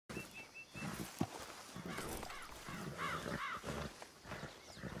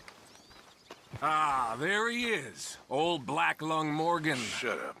Ah, there he is. Old Black Lung Morgan.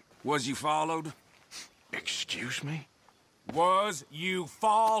 Shut up. Was you followed? Excuse me? Was you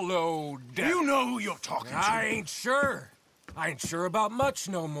followed? You know who you're talking to. I ain't sure. I ain't sure about much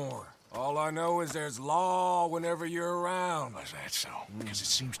no more. All I know is there's law whenever you're around. Is that so? Because it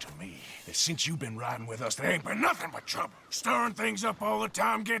seems to me that since you've been riding with us, there ain't been nothing but trouble. Stirring things up all the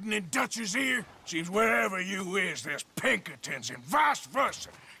time, getting in Dutch's ear. Seems wherever you is, there's Pinkertons and vice versa.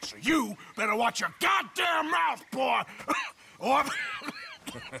 So you better watch your goddamn mouth, boy! Or...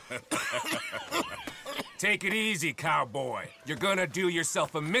 Take it easy, cowboy. You're gonna do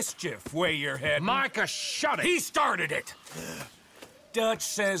yourself a mischief way you're heading. Micah, shut it! He started it! Dutch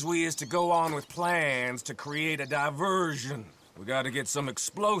says we is to go on with plans to create a diversion. We gotta get some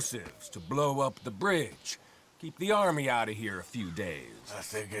explosives to blow up the bridge. Keep the army out of here a few days. I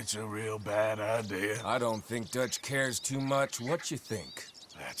think it's a real bad idea. I don't think Dutch cares too much what you think.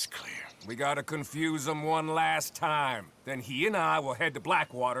 That's clear. We gotta confuse him one last time. Then he and I will head to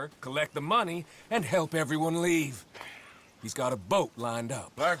Blackwater, collect the money, and help everyone leave. He's got a boat lined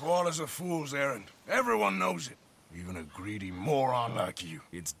up. Blackwater's a fool's errand. Everyone knows it. Even a greedy moron like you.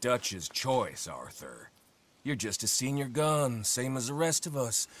 It's Dutch's choice, Arthur. You're just a senior gun, same as the rest of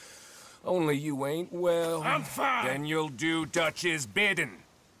us. Only you ain't well. I'm fine. Then you'll do Dutch's bidding,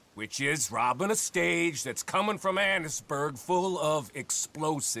 which is robbing a stage that's coming from Annesburg full of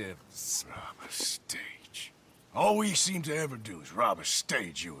explosives. Rob a stage. All we seem to ever do is rob a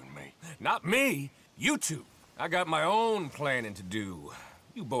stage, you and me. Not me, you two. I got my own planning to do.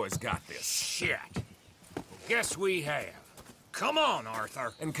 You boys got this. Shit. Guess we have. Come on,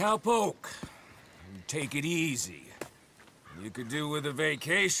 Arthur. And Cowpoke, take it easy. You could do with a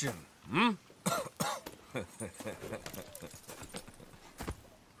vacation, hmm?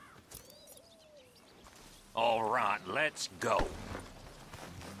 All right, let's go.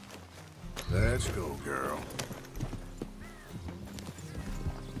 Let's go, girl.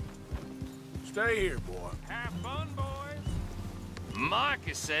 Stay here, boy. Have fun, boys.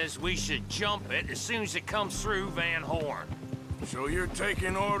 Micah says we should jump it as soon as it comes through Van Horn. So you're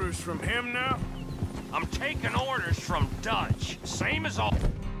taking orders from him now? I'm taking orders from Dutch, same as always.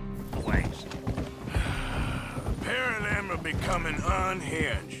 The pair of them are becoming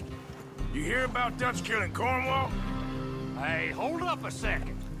unhinged. You hear about Dutch killing Cornwall? Hey, hold up a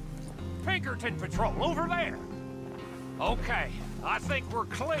second. Pinkerton Patrol, over there. Okay, I think we're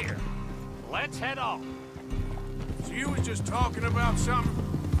clear. Let's head off. So you was just talking about something?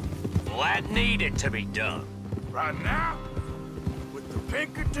 Well, that needed to be done. Right now? With the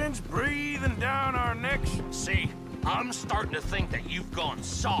Pinkertons breathing down our necks? See, I'm starting to think that you've gone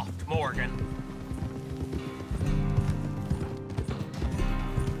soft, Morgan.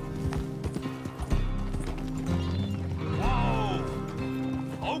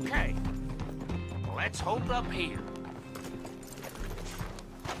 Whoa! Okay. Let's hold up here.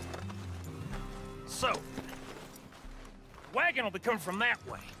 So, wagon will be coming from that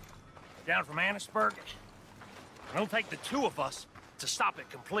way, down from Annesburg. It'll take the two of us to stop it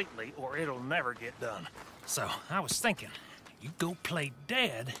completely, or it'll never get done. So, I was thinking, you go play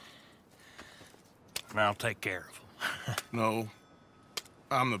dead, and I'll take care of him. No.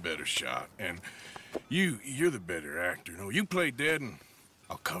 I'm the better shot, and you're the better actor. No, you play dead, and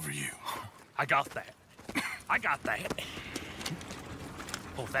I'll cover you. I got that. I got that.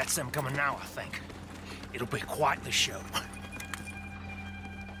 Oh, that's them coming now, I think. It'll be quite the show.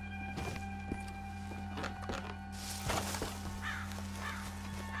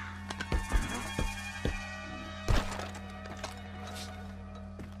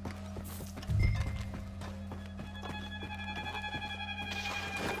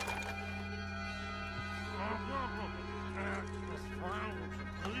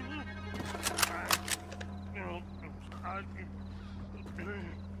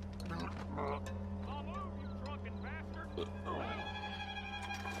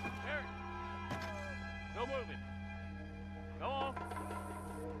 No moving. Go on.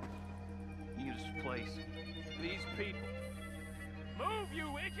 This place. These people. Move, you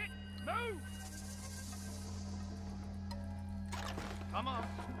idiot! Move! Come on.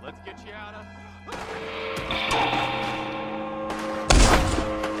 Let's get you out of...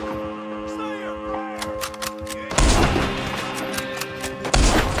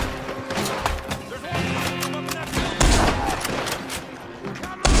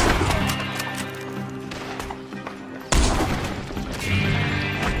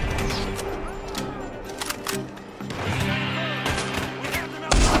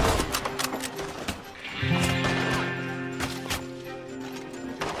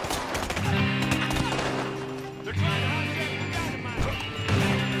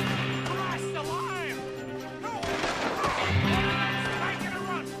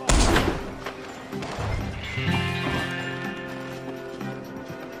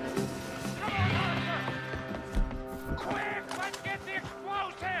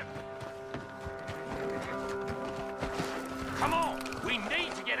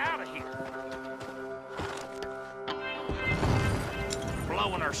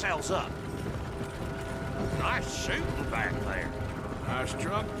 blowing ourselves up. Nice shooting back there. Nice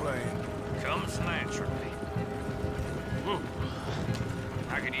drunk playing. Comes naturally. Whew.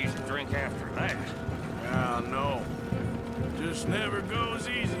 I could use a drink after that. Yeah, no. Just never goes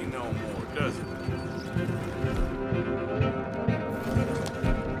easy no more, does it?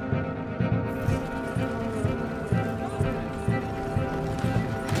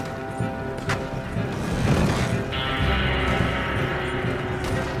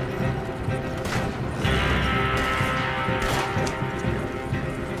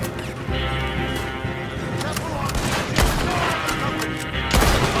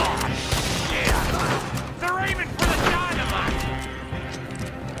 They're aiming for the dynamite!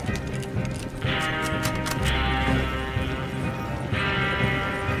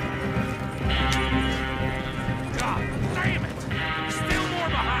 God damn it! Still more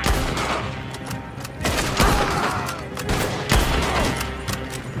behind!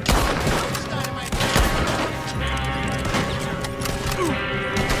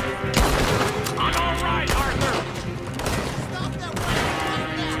 I'm all right, Arthur!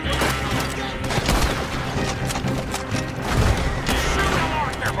 Shoot him,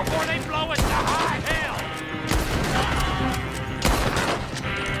 Arthur, before they blow us to high hell!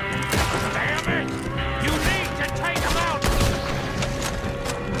 Damn it! You need to take him out!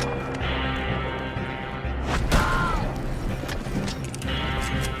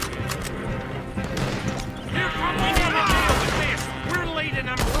 Here come we need to deal with this! We're leading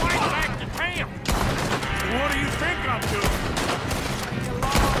them right back to town! What do you think I'm doing?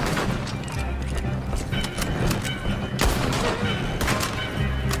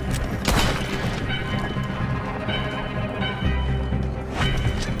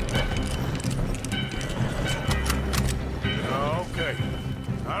 Okay.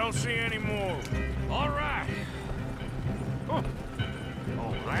 I don't see any more. All right. Oh,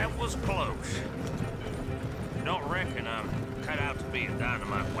 that was close. Don't reckon I'm cut out to be a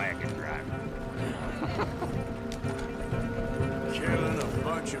dynamite wagon driver. Killing a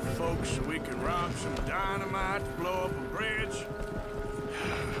bunch of folks so we can rob some dynamite, blow up a bridge.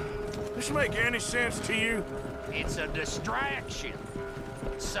 This make any sense to you? It's a distraction,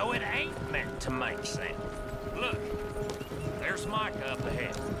 so it ain't meant to make sense. Look, there's Micah up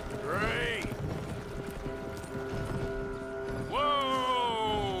ahead. Great.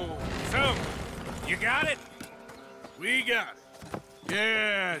 Whoa! So, you got it? We got it.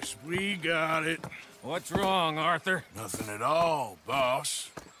 Yes, we got it. What's wrong, Arthur? Nothing at all, boss.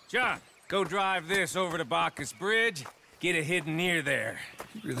 John, go drive this over to Bacchus Bridge. Get it hidden near there.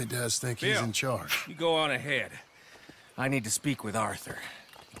 He really does think he's Bill. in charge. You go on ahead. I need to speak with Arthur.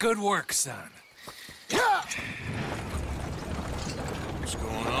 Good work, son. What's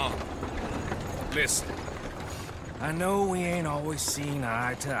going on? Listen, I know we ain't always seen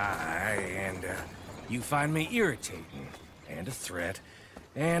eye to eye, and you find me irritating and a threat,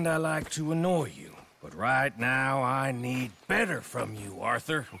 and I like to annoy you. But right now, I need better from you,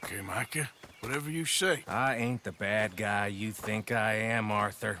 Arthur. Okay, Micah. Whatever you say. I ain't the bad guy you think I am,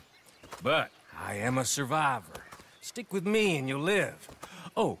 Arthur. But I am a survivor. Stick with me and you'll live.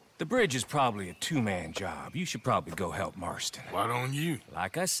 Oh, the bridge is probably a two-man job. You should probably go help Marston. Why don't you?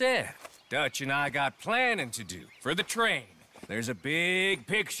 Like I said, Dutch and I got planning to do for the train. There's a big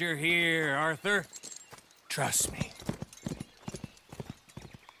picture here, Arthur. Trust me.